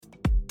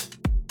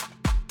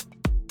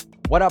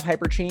What up,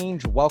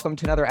 Hyperchange? Welcome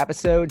to another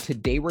episode.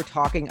 Today we're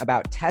talking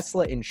about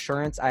Tesla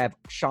insurance. I have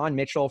Sean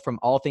Mitchell from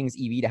All Things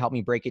EV to help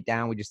me break it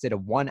down. We just did a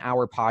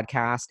 1-hour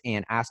podcast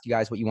and asked you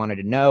guys what you wanted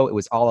to know. It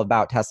was all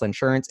about Tesla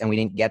insurance and we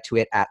didn't get to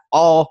it at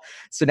all.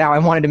 So now I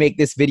wanted to make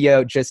this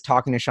video just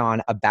talking to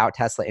Sean about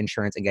Tesla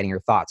insurance and getting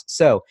your thoughts.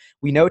 So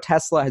we know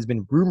Tesla has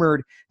been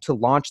rumored to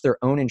launch their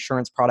own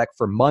insurance product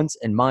for months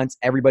and months.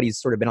 Everybody's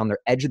sort of been on their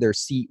edge of their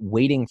seat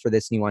waiting for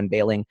this new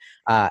unveiling.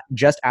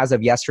 Just as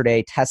of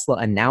yesterday, Tesla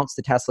announced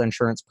the Tesla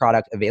insurance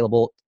product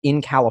available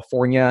in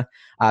California,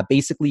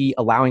 basically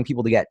allowing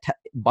people to get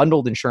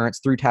bundled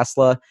insurance through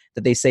Tesla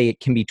that they say it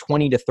can be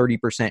 20 to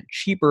 30%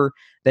 cheaper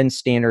than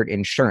standard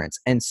insurance.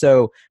 And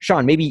so,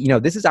 Sean, maybe,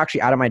 this is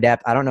actually out of my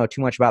depth. I don't know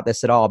too much about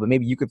this at all, but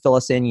maybe you could fill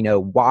us in,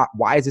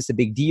 why is this a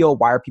big deal?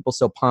 Why are people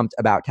so pumped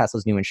about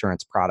Tesla's new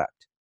insurance product?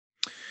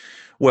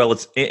 Well,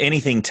 it's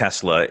anything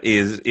Tesla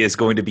is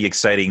going to be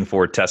exciting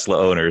for Tesla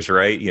owners,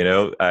 right?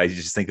 I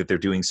just think that they're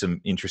doing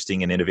some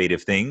interesting and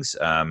innovative things.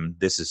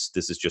 This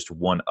is just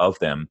one of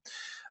them.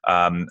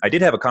 I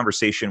did have a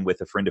conversation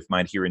with a friend of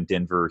mine here in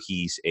Denver.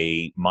 He's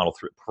a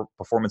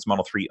performance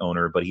Model 3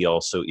 owner, but he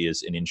also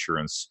is an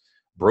insurance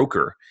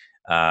broker.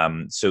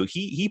 So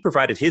he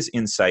provided his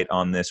insight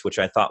on this, which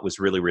I thought was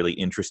really, really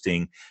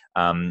interesting.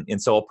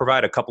 And so I'll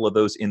provide a couple of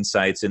those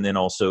insights and then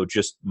also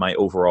just my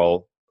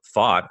overall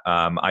thought.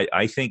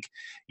 I think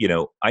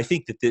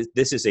that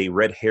this is a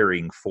red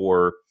herring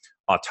for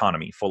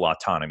autonomy, full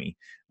autonomy.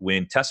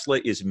 When Tesla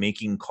is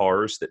making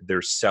cars that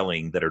they're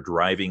selling that are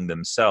driving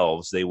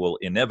themselves, they will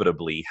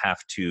inevitably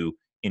have to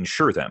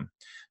insure them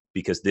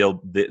because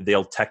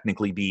they'll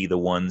technically be the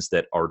ones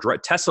that are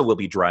Tesla will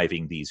be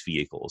driving these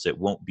vehicles. It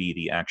won't be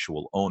the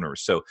actual owner.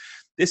 So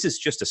this is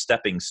just a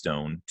stepping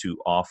stone to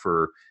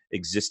offer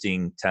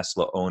existing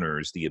Tesla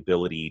owners the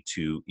ability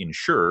to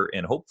insure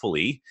and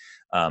hopefully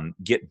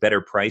get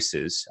better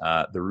prices.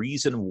 The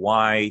reason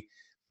why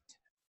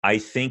I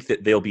think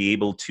that they'll be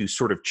able to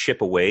sort of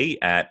chip away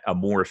at a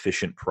more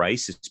efficient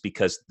price is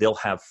because they'll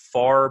have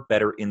far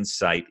better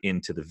insight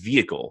into the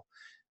vehicle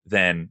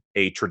than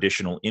a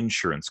traditional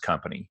insurance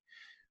company.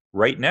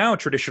 Right now,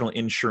 traditional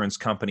insurance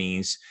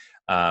companies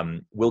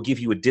will give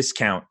you a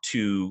discount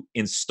to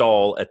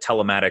install a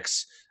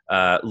telematics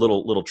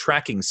little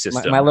tracking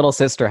system. My little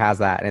sister has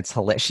that, and it's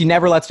hilarious. She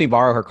never lets me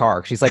borrow her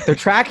car. She's like, "They're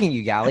tracking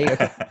you, Gally."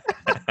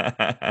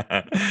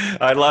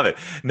 I love it.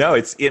 No,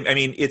 it's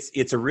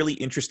a really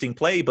interesting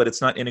play, but it's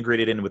not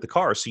integrated in with the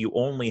car, so you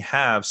only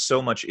have so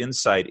much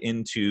insight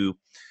into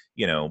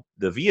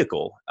the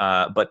vehicle.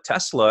 But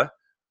Tesla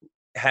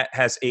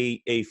has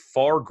a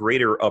far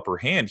greater upper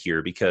hand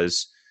here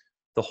because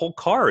the whole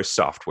car is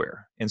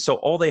software. And so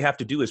all they have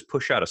to do is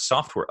push out a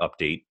software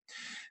update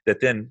that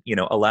then,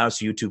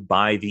 allows you to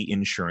buy the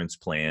insurance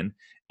plan.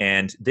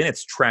 And then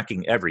it's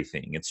tracking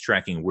everything. It's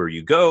tracking where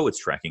you go. It's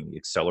tracking the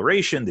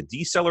acceleration, the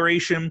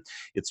deceleration.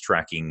 It's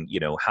tracking,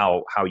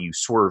 how you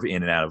swerve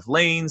in and out of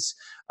lanes.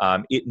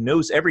 It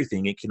knows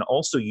everything. It can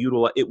also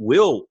utilize, it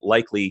will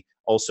likely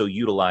also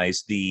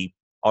utilize the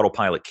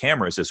autopilot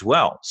cameras as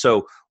well.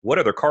 So what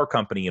other car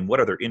company and what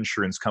other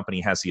insurance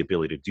company has the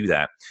ability to do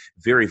that?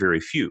 Very,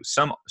 very few.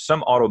 Some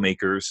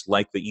automakers,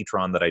 like the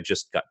e-tron that I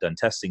just got done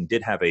testing,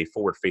 did have a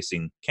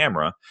forward-facing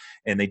camera,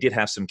 and they did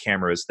have some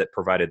cameras that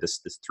provided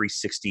this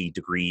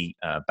 360-degree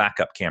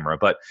backup camera.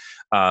 But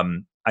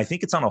I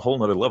think it's on a whole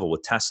nother level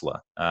with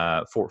Tesla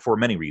for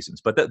many reasons.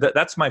 But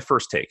that's my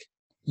first take.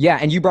 Yeah.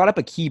 And you brought up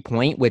a key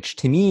point, which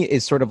to me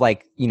is sort of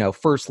like,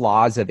 first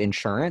laws of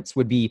insurance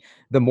would be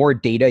the more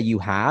data you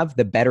have,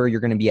 the better you're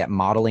going to be at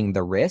modeling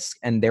the risk.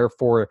 And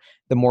therefore,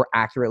 the more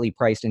accurately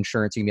priced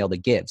insurance you're going to be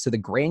able to give. So the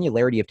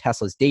granularity of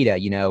Tesla's data,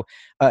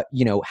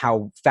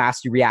 how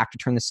fast you react to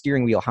turn the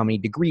steering wheel, how many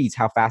degrees,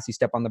 how fast you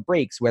step on the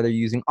brakes, whether you're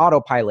using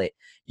autopilot,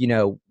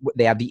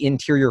 they have the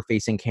interior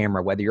facing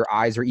camera, whether your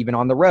eyes are even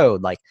on the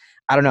road. Like,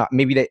 I don't know,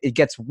 maybe it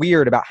gets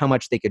weird about how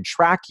much they could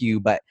track you,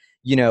 but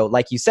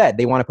like you said,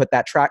 they want to put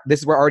that track. This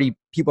is where already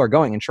people are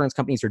going. Insurance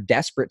companies are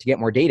desperate to get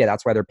more data.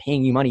 That's why they're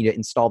paying you money to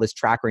install this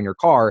tracker in your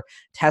car.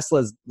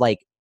 Tesla's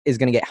is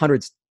going to get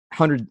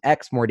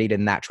 100x more data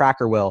than that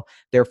tracker will.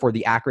 Therefore,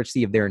 the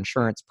accuracy of their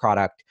insurance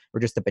product or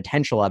just the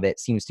potential of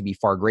it seems to be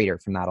far greater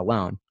from that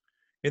alone.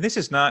 And this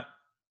is not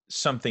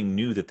something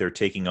new that they're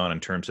taking on in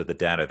terms of the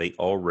data. They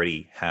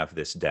already have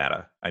this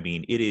data. I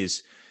mean, it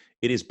is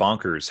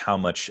bonkers how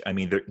much. I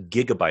mean, they're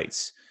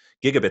gigabits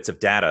of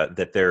data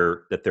that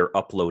they're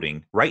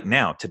uploading right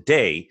now.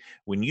 Today,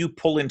 when you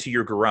pull into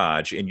your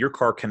garage and your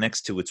car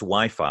connects to its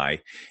Wi-Fi,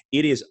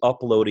 it is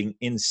uploading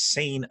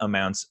insane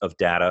amounts of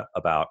data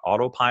about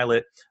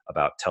autopilot,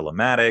 about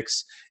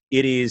telematics.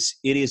 It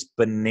is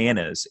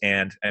bananas.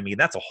 And I mean,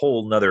 that's a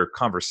whole nother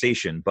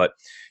conversation, but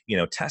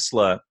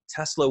Tesla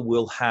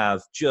will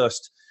have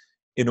just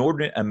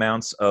inordinate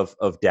amounts of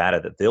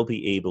data that they'll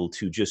be able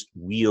to just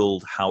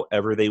wield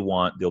however they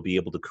want. They'll be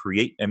able to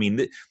create. I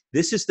mean,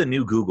 this is the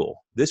new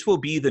Google. This will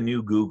be the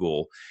new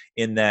Google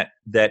in that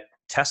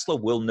Tesla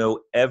will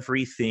know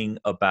everything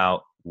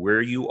about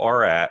where you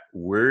are at,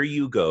 where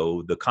you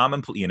go, the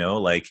common,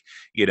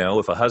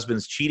 if a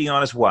husband's cheating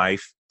on his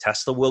wife,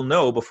 Tesla will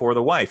know before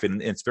the wife.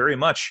 And it's very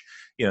much,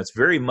 it's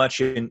very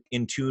much in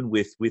tune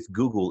with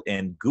Google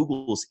and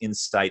Google's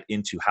insight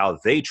into how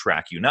they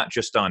track you, not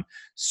just on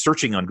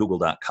searching on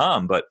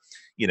google.com, but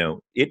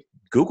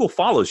Google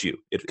follows you.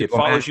 It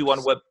follows you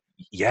on web.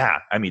 Yeah.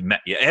 I mean,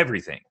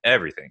 everything.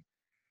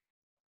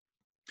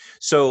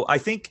 So I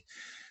think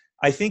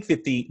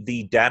that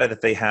the data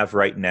that they have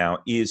right now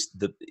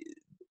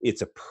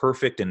it's a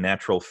perfect and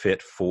natural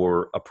fit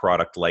for a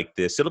product like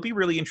this. It'll be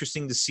really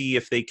interesting to see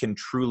if they can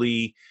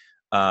truly,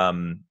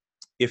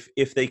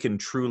 if they can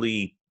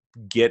truly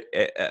get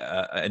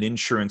an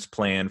insurance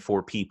plan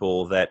for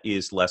people that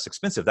is less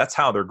expensive. That's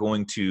how they're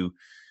going to.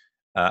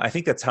 I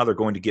think that's how they're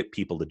going to get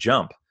people to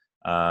jump.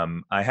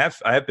 I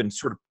have been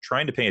sort of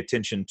trying to pay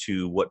attention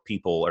to what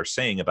people are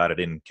saying about it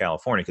in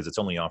California, because it's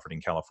only offered in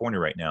California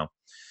right now.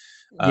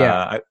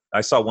 Yeah.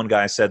 I saw one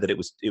guy said that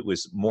it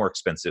was more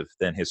expensive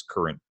than his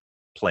current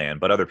plan,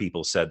 but other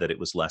people said that it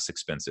was less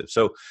expensive.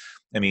 So,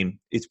 I mean,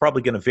 it's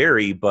probably going to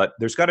vary, but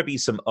there's got to be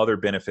some other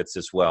benefits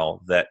as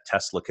well that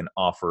Tesla can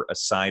offer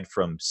aside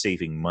from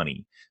saving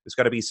money. There's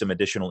got to be some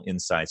additional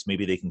insights.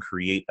 Maybe they can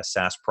create a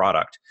SaaS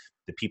product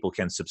that people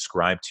can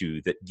subscribe to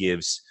that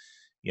gives,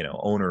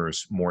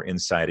 owners more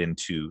insight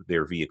into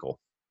their vehicle.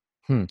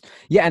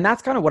 Yeah, and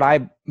that's kind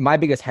of my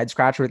biggest head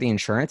scratcher with the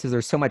insurance is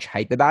there's so much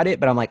hype about it,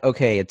 but I'm like,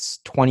 okay, it's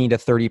 20 to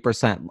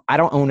 30%. I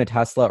don't own a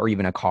Tesla or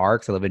even a car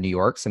because I live in New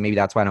York, so maybe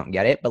that's why I don't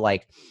get it. But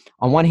like,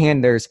 on one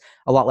hand, there's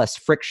a lot less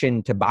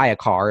friction to buy a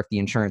car if the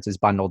insurance is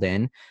bundled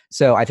in.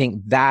 So I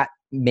think that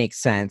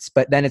makes sense.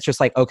 But then it's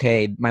just like,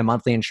 okay, my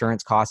monthly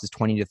insurance cost is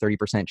 20 to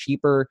 30%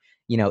 cheaper.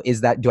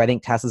 Do I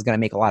think Tesla's going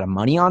to make a lot of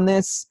money on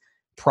this?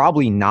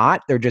 Probably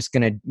not. They're just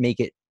going to make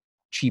it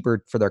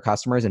cheaper for their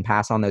customers and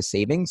pass on those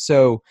savings.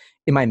 So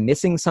am I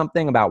missing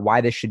something about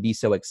why this should be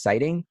so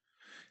exciting?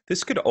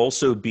 This could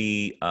also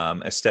be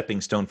a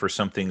stepping stone for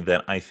something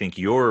that I think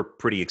you're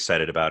pretty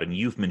excited about, and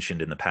you've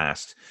mentioned in the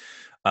past,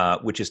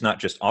 which is not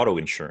just auto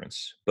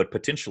insurance, but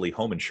potentially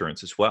home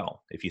insurance as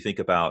well. If you think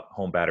about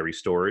home battery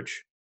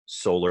storage,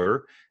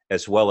 solar,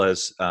 as well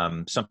as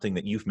something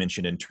that you've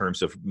mentioned in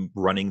terms of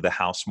running the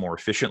house more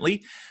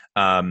efficiently.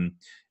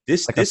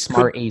 This a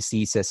smart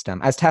AC system,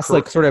 as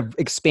Tesla sort of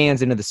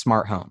expands into the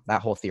smart home, that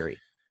whole theory.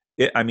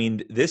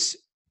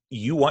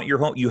 You want your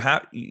home,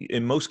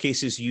 in most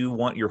cases, you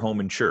want your home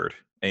insured.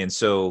 And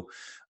so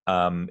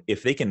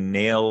if they can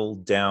nail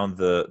down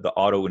the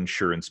auto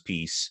insurance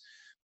piece,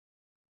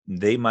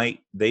 they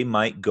might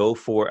go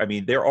for,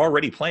 they're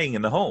already playing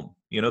in the home.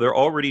 They're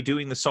already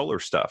doing the solar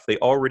stuff. They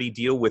already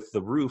deal with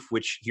the roof,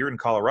 which here in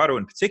Colorado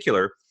in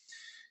particular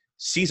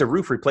sees a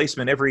roof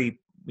replacement every,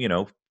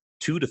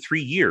 2 to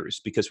 3 years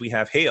because we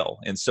have hail.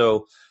 And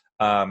so,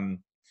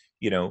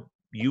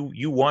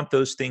 you want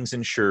those things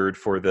insured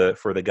for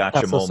the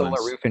gotcha Tesla moments.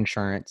 Solar roof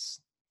insurance.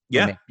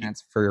 Yeah. Makes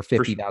sense for your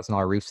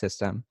 $50,000 roof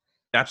system.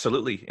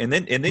 Absolutely. And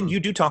then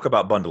you do talk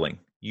about bundling.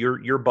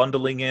 You're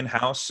bundling in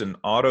house and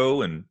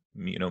auto and,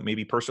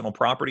 maybe personal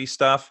property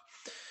stuff.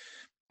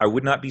 I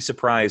would not be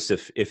surprised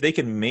if they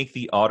can make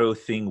the auto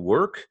thing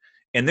work.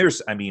 And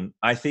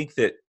I think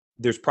that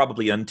there's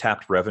probably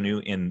untapped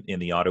revenue in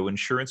the auto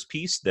insurance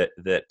piece that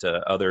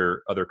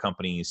other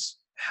companies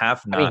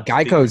have not.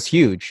 Geico's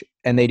huge,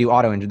 and they do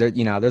auto insurance.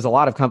 There's a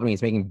lot of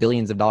companies making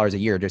billions of dollars a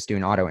year just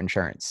doing auto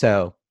insurance.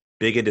 So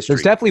big industry.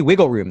 There's definitely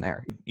wiggle room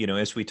there.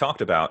 As we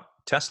talked about,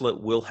 Tesla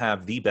will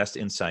have the best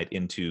insight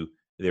into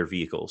their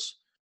vehicles.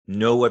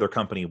 No other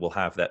company will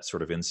have that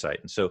sort of insight.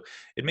 And so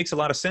it makes a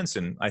lot of sense.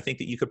 And I think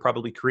that you could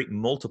probably create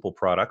multiple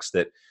products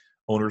that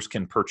owners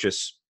can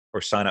purchase or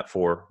sign up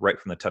for right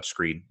from the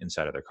touchscreen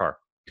inside of their car.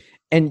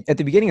 And at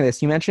the beginning of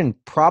this, you mentioned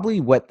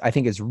probably what I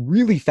think is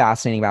really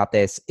fascinating about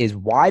this is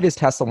why does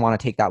Tesla want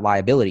to take that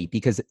liability?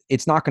 Because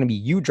it's not going to be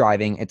you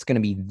driving, it's going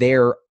to be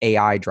their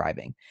AI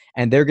driving.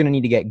 And they're going to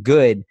need to get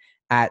good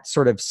at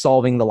sort of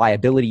solving the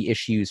liability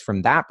issues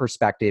from that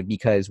perspective,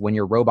 because when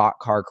your robot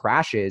car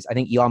crashes, I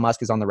think Elon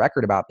Musk is on the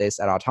record about this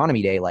at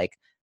Autonomy Day, like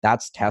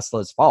that's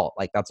Tesla's fault.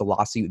 Like that's a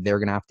lawsuit they're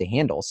going to have to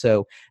handle.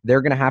 So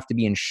they're going to have to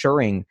be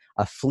insuring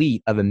a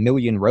fleet of 1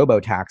 million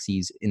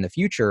robo-taxis in the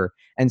future.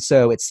 And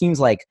so it seems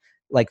like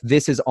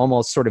this is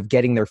almost sort of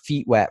getting their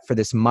feet wet for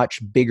this much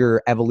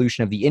bigger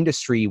evolution of the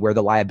industry where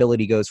the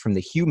liability goes from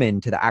the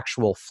human to the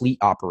actual fleet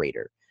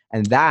operator.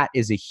 And that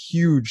is a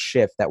huge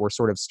shift that we're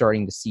sort of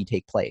starting to see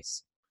take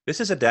place. This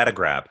is a data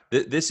grab.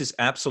 This is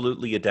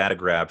absolutely a data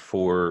grab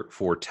for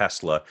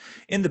Tesla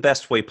in the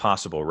best way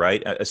possible,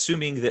 right?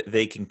 Assuming that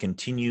they can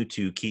continue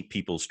to keep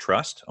people's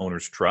trust,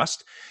 owners'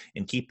 trust,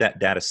 and keep that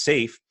data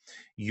safe.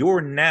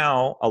 You're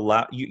now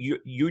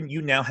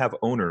you now have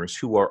owners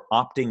who are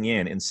opting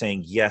in and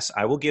saying, yes,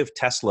 I will give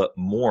Tesla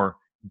more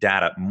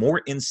data,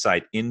 more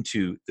insight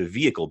into the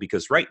vehicle,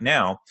 because right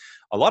now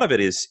a lot of it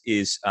is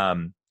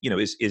metadata.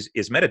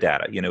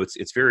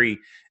 It's very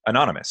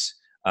anonymous.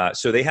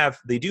 So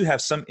they do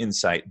have some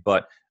insight,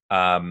 but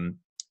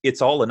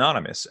it's all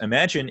anonymous.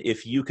 Imagine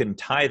if you can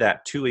tie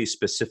that to a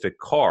specific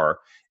car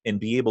and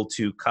be able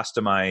to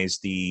customize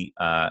the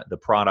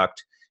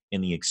product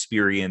and the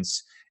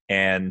experience,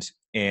 and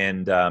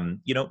And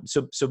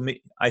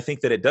I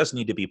think that it does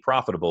need to be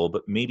profitable,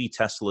 but maybe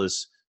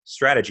Tesla's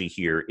strategy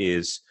here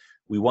is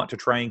we want to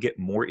try and get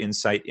more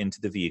insight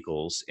into the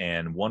vehicles,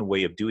 and one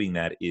way of doing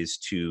that is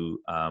to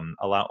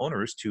allow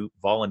owners to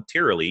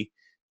voluntarily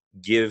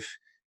give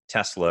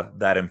Tesla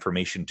that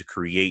information to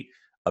create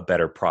a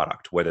better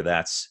product, whether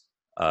that's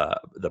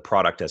the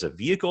product as a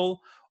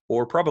vehicle,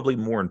 or probably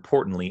more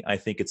importantly, I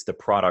think it's the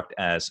product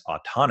as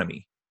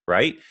autonomy,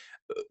 right?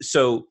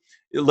 So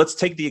let's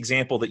take the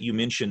example that you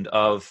mentioned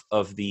of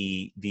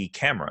the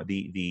camera,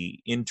 the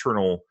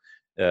internal,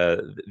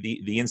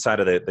 the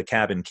inside of the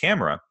cabin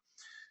camera.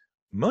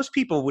 Most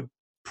people would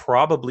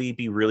probably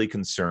be really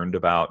concerned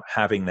about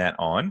having that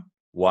on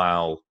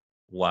while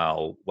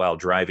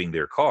driving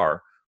their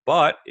car.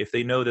 But if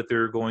they know that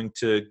they're going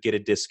to get a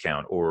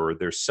discount, or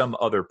there's some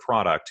other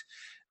product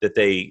that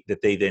they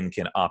then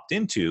can opt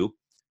into,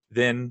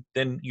 then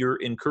you're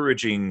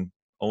encouraging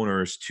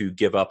owners to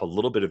give up a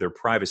little bit of their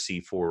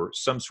privacy for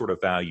some sort of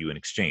value in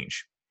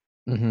exchange.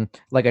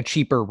 Like a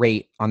cheaper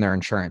rate on their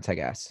insurance, I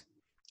guess.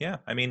 Yeah,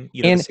 I mean,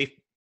 And the safe.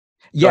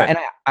 yeah, and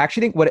I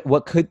actually think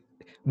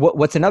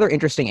what's another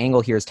interesting angle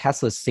here is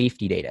Tesla's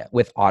safety data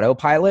with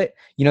Autopilot.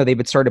 They've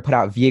been starting to put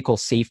out vehicle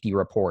safety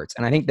reports.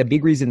 And I think the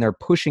big reason they're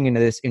pushing into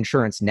this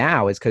insurance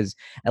now is because,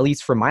 at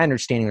least from my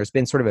understanding, there's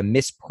been sort of a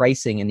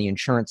mispricing in the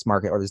insurance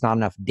market, or there's not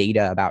enough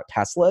data about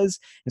Teslas,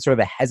 and sort of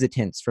a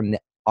hesitance from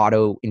the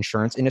auto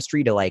insurance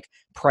industry to like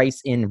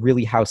price in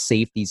really how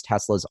safe these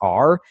Teslas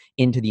are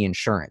into the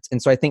insurance. And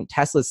so I think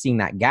Tesla's seeing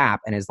that gap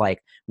and is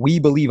like, we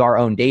believe our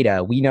own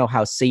data. We know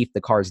how safe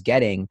the car's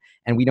getting,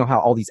 and we know how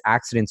all these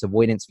accidents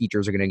avoidance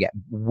features are going to get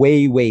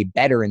way, way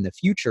better in the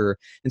future.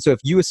 And so if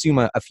you assume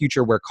a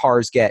future where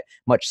cars get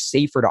much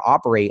safer to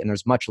operate and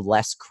there's much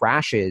less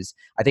crashes,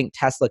 I think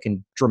Tesla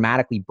can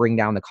dramatically bring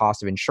down the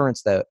cost of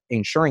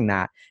insuring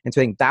that. And so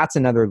I think that's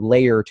another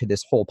layer to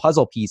this whole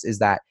puzzle piece, is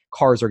that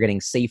cars are getting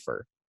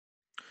safer.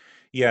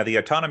 Yeah, the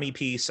autonomy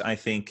piece, I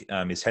think,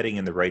 is heading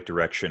in the right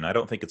direction. I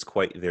don't think it's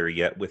quite there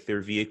yet with their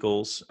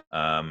vehicles,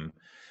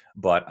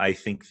 but I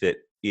think that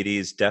it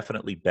is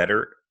definitely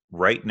better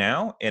right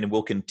now, and it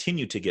will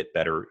continue to get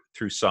better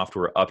through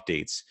software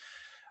updates.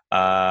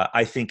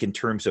 I think in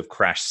terms of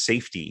crash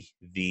safety,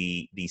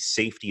 the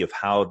safety of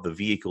how the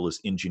vehicle is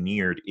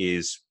engineered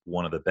is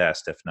one of the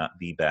best, if not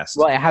the best.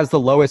 Well, it has the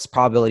lowest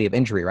probability of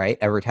injury, right?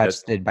 Ever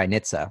tested by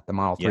NHTSA, the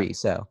Model 3. Yeah,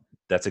 So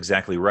that's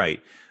exactly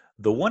right.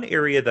 The one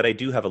area that I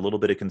do have a little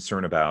bit of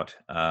concern about,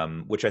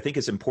 which I think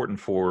is important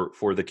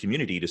for the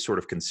community to sort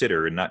of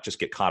consider and not just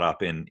get caught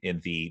up in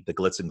the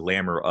glitz and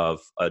glamour of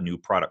a new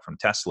product from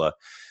Tesla,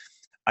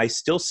 I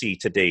still see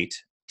to date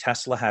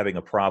Tesla having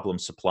a problem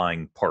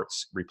supplying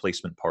parts,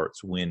 replacement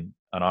parts, when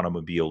an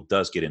automobile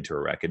does get into a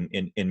wreck.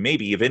 And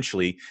maybe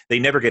eventually they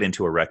never get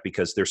into a wreck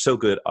because they're so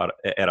good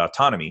at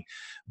autonomy.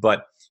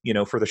 But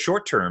for the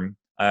short term,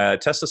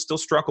 Tesla still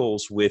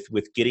struggles with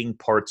getting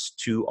parts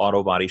to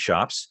auto body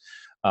shops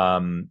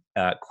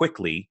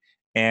quickly.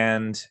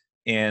 And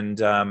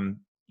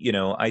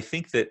I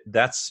think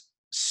that's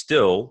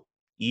still,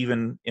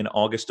 even in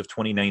August of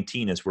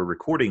 2019, as we're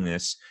recording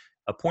this,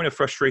 a point of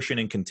frustration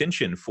and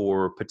contention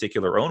for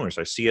particular owners.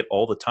 I see it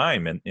all the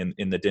time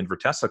in the Denver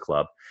Tesla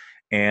Club.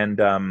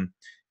 And,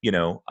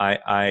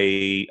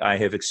 I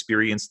have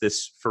experienced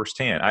this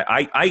firsthand.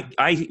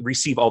 I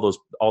receive all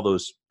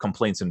those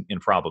complaints and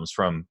problems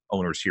from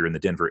owners here in the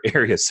Denver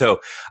area. So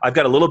I've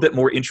got a little bit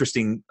more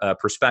interesting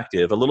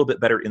perspective, a little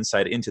bit better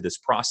insight into this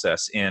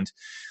process. And,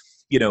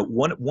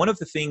 one of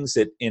the things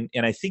that,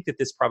 and I think that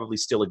this probably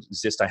still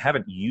exists, I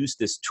haven't used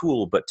this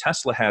tool, but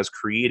Tesla has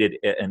created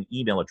an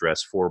email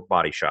address for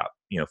body shop,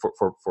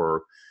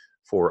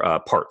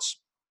 for parts.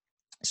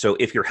 So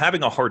if you're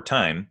having a hard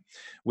time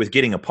with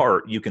getting a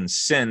part, you can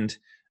send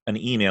an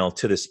email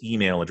to this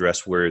email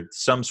address where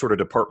some sort of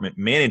department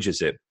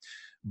manages it.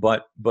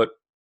 But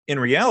in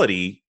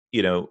reality,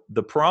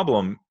 the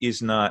problem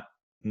is not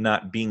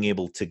being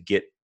able to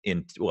get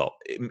in. Well,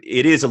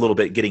 it is a little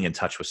bit getting in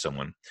touch with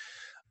someone.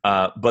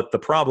 But the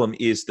problem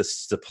is the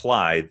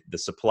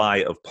supply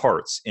of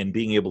parts and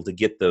being able to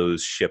get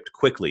those shipped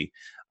quickly.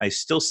 I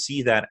still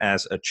see that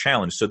as a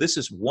challenge. So this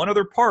is one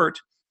other part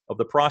of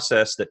the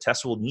process that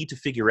Tesla will need to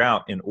figure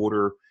out in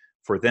order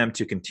for them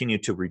to continue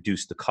to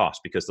reduce the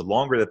cost, because the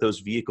longer that those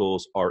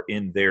vehicles are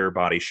in their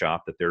body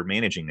shop that they're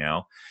managing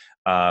now,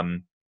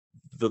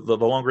 the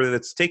longer that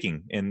it's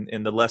taking,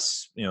 and the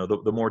less,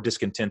 the more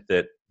discontent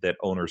that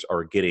owners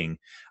are getting.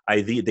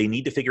 They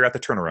need to figure out the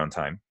turnaround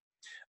time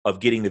of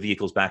getting the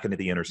vehicles back into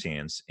the owner's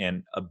hands.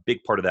 And a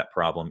big part of that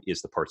problem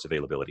is the parts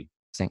availability.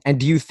 And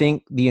do you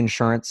think the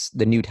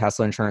new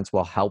Tesla insurance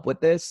will help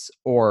with this?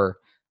 Or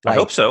I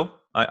hope so.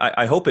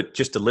 I hope it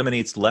just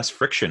eliminates less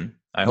friction.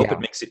 I hope it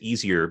makes it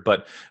easier.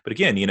 But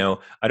again,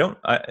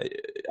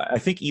 I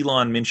think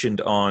Elon mentioned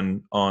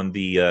on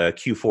the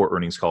Q4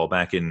 earnings call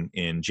back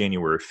in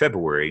January,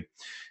 February,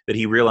 that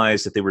he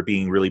realized that they were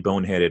being really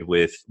boneheaded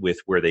with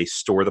where they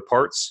store the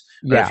parts.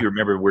 I don't know if you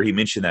remember where he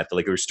mentioned that,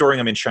 like they were storing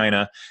them in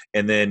China,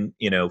 and then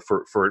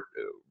for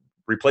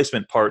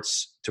replacement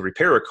parts to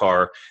repair a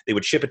car, they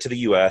would ship it to the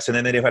US and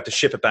then they'd have to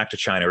ship it back to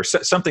China or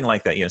something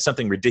like that,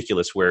 something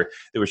ridiculous where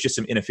there was just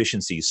some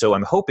inefficiencies. So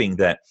I'm hoping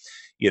that,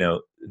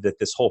 that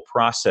this whole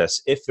process,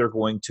 if they're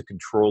going to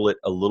control it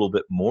a little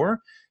bit more,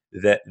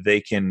 that they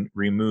can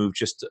remove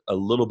just a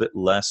little bit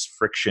less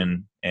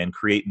friction and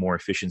create more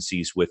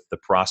efficiencies with the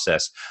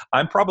process.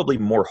 I'm probably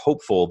more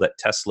hopeful that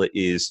Tesla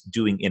is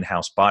doing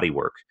in-house body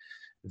work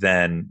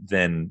than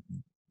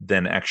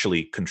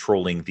actually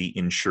controlling the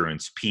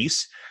insurance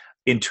piece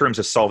in terms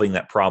of solving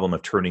that problem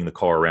of turning the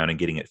car around and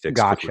getting it fixed.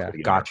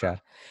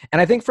 Gotcha. And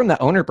I think from the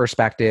owner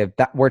perspective,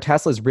 that where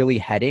Tesla's really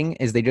heading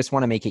is they just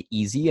want to make it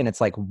easy. And it's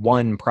like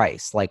one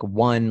price, like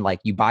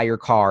you buy your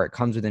car, it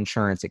comes with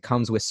insurance, it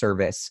comes with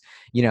service,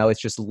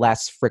 it's just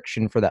less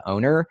friction for the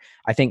owner.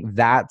 I think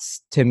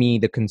that's, to me,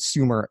 the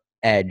consumer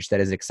edge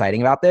that is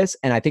exciting about this.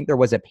 And I think there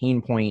was a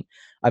pain point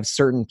of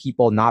certain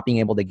people not being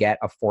able to get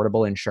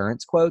affordable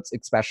insurance quotes,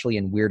 especially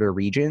in weirder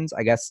regions.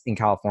 I guess in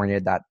California,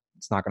 that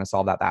it's not going to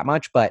solve that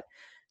much, but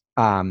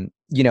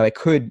it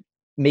could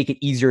make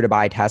it easier to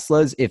buy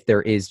Teslas if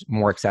there is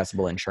more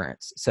accessible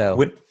insurance. So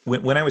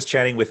when I was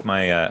chatting with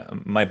my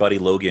my buddy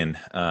Logan,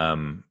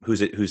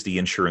 who's the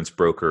insurance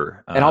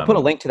broker, and I'll put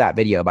a link to that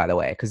video, by the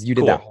way, because you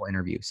did that whole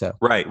interview. So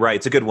right,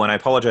 it's a good one. I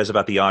apologize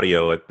about the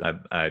audio.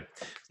 I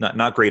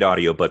not great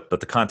audio, but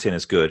the content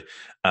is good.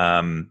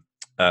 One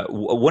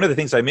of the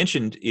things I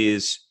mentioned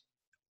is,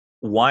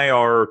 why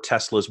are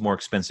Teslas more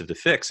expensive to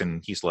fix?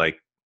 And he's like,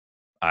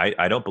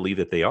 I don't believe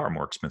that they are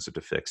more expensive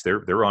to fix.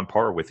 They're on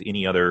par with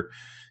any other,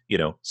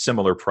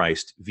 similar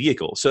priced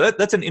vehicle. So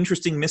that's an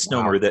interesting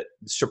misnomer that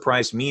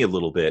surprised me a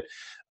little bit.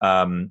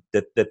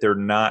 That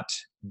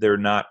they're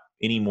not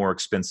any more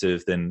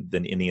expensive than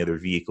any other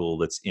vehicle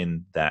that's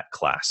in that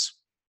class.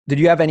 Did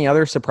you have any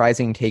other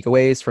surprising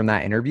takeaways from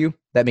that interview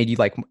that made you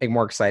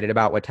more excited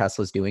about what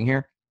Tesla's doing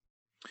here?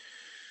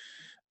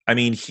 I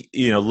mean,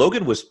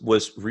 Logan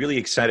was really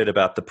excited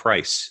about the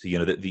price,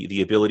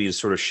 the ability to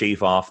sort of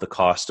shave off the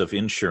cost of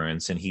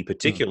insurance. And he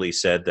particularly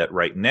said that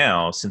right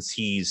now, since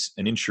he's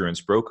an insurance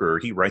broker,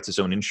 he writes his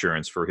own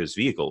insurance for his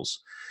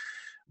vehicles.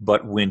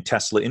 But when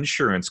Tesla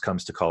Insurance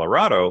comes to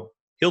Colorado,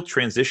 he'll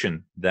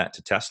transition that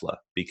to Tesla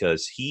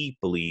because he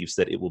believes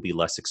that it will be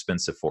less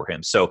expensive for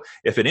him. So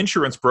if an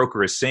insurance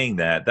broker is saying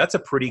that, that's a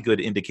pretty good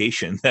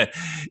indication that,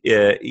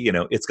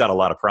 it's got a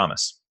lot of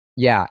promise.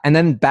 Yeah. And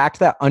then back to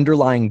that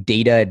underlying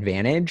data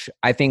advantage,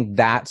 I think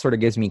that sort of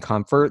gives me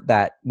comfort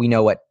that we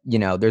know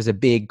there's a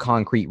big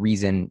concrete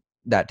reason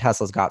that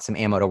Tesla's got some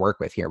ammo to work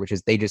with here, which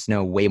is they just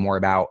know way more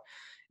about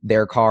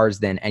their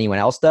cars than anyone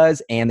else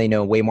does. And they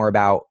know way more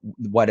about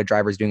what a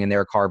driver's doing in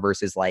their car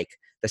versus like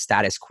the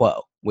status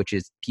quo, which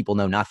is people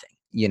know nothing,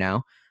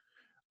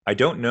 I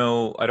don't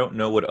know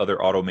what other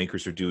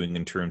automakers are doing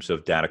in terms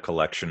of data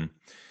collection,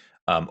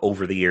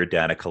 over the air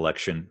data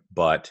collection,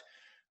 but,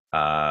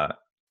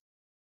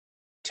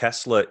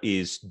 Tesla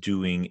is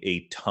doing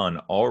a ton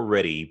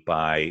already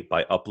by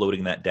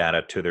uploading that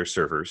data to their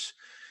servers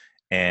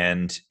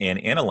and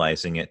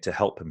analyzing it to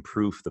help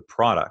improve the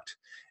product.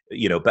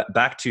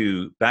 Back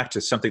to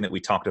something that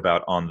we talked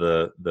about on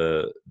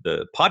the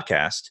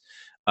podcast.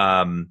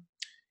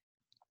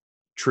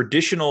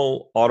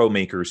 Traditional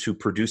automakers who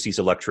produce these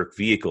electric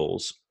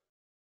vehicles,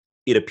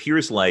 it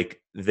appears like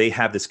they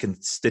have this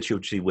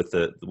constituency with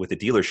the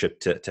dealership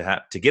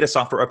to get a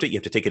software update. You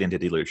have to take it into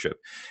dealership,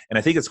 and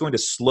I think it's going to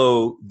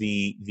slow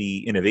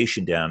the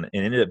innovation down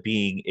and end up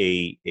being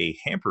a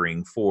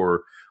hampering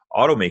for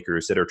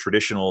automakers that are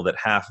traditional, that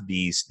have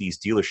these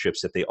dealerships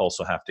that they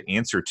also have to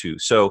answer to.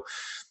 So,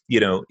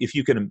 if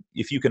you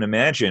can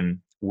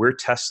imagine where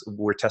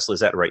Tesla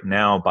is at right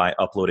now by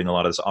uploading a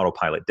lot of this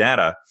autopilot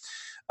data,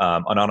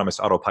 anonymous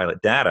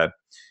autopilot data.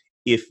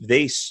 If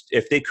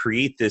they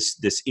create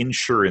this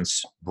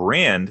insurance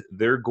brand,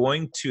 they're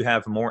going to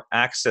have more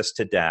access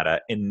to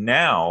data, and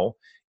now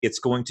it's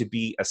going to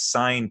be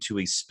assigned to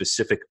a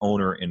specific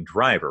owner and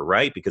driver,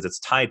 right? Because it's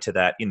tied to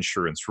that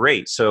insurance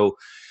rate. So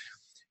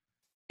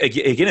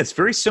again, it's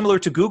very similar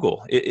to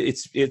Google.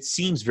 It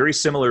seems very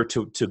similar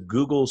to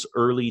Google's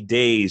early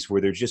days, where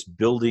they're just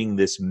building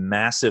this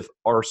massive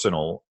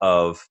arsenal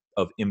of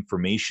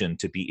information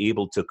to be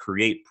able to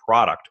create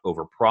product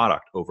over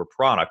product over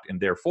product, and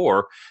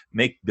therefore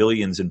make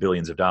billions and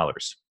billions of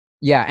dollars.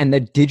 Yeah, and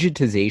the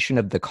digitization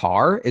of the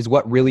car is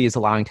what really is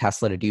allowing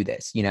Tesla to do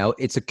this.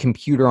 It's a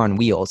computer on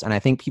wheels, and I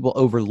think people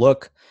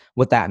overlook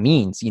what that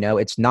means.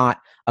 It's not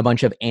a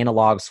bunch of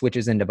analog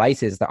switches and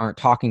devices that aren't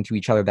talking to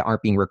each other, that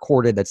aren't being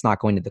recorded, that's not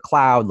going to the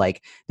cloud.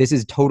 Like, this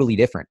is totally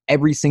different.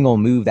 Every single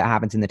move that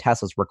happens in the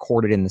Tesla is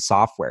recorded in the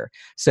software.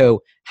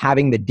 So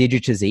having the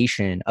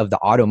digitization of the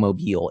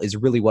automobile is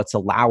really what's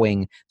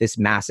allowing this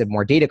massive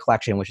more data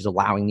collection, which is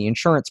allowing the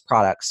insurance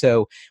product.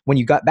 So when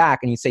you got back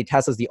and you say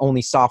Tesla's the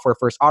only software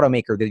first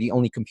automaker, they're the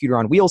only computer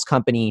on wheels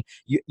company,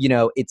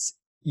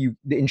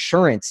 the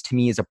insurance to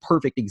me is a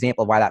perfect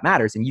example of why that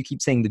matters. And you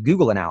keep saying the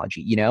Google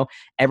analogy,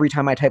 every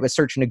time I type a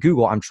search into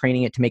Google, I'm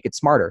training it to make it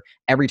smarter.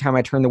 Every time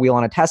I turn the wheel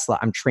on a Tesla,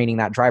 I'm training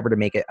that driver to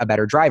make it a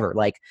better driver.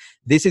 Like,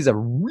 this is a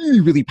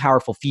really, really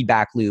powerful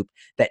feedback loop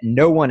that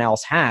no one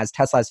else has.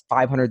 Tesla has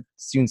 500,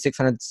 soon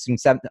 600, soon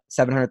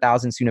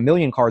 700,000, soon 1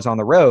 million cars on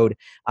the road,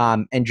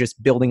 and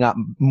just building up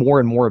more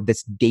and more of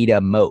this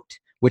data moat,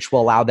 which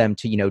will allow them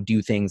to,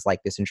 do things like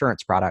this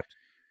insurance product.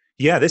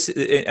 Yeah,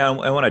 I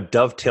want to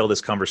dovetail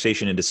this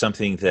conversation into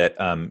something that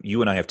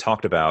you and I have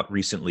talked about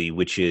recently,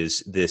 which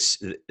is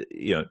this,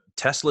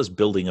 Tesla's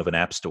building of an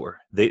app store.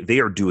 They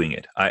are doing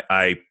it.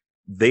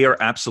 They are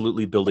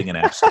absolutely building an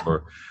app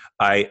store.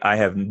 I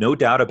have no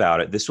doubt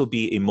about it. This will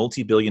be a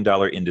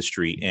multi-billion-dollar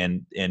industry,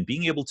 and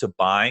being able to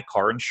buy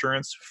car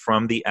insurance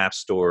from the app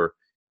store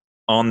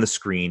on the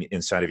screen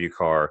inside of your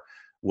car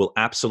will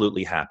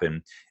absolutely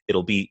happen.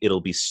 It'll be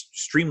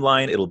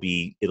streamlined. I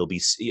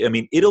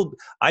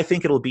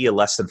think it'll be a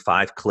less than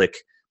 5-click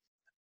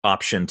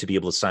option to be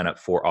able to sign up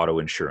for auto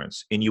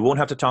insurance. And you won't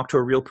have to talk to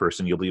a real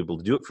person. You'll be able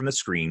to do it from the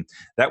screen.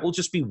 That will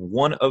just be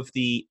one of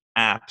the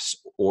apps,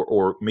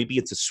 or maybe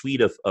it's a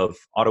suite of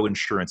auto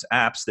insurance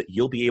apps that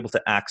you'll be able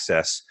to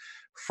access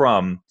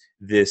from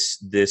this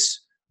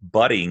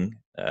budding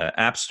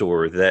app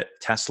store that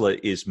Tesla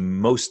is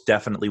most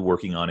definitely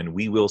working on. And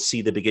we will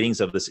see the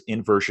beginnings of this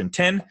in version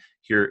 10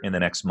 here in the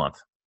next month.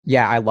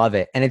 Yeah, I love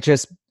it. And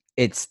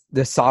it's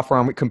the software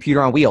on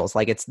computer on wheels.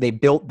 Like, they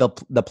built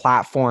the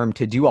platform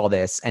to do all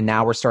this. And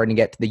now we're starting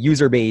to get to the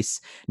user base.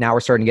 Now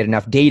we're starting to get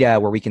enough data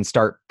where we can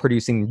start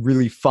producing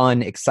really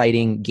fun,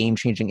 exciting,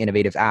 game-changing,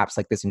 innovative apps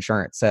like this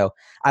insurance. So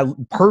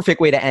perfect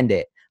way to end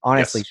it.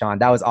 Honestly, yes. Sean,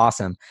 that was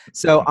awesome.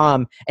 So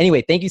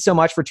anyway, thank you so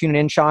much for tuning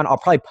in, Sean. I'll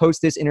probably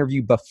post this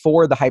interview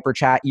before the Hyper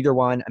Chat, either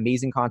one.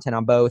 Amazing content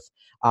on both.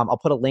 I'll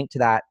put a link to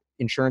that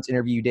insurance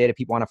interview you did if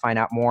people want to find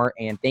out more.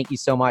 And thank you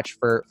so much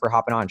for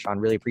hopping on, Sean.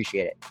 Really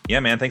appreciate it.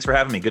 Yeah, man. Thanks for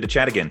having me. Good to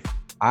chat again.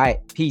 All right.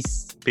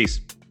 Peace. Peace.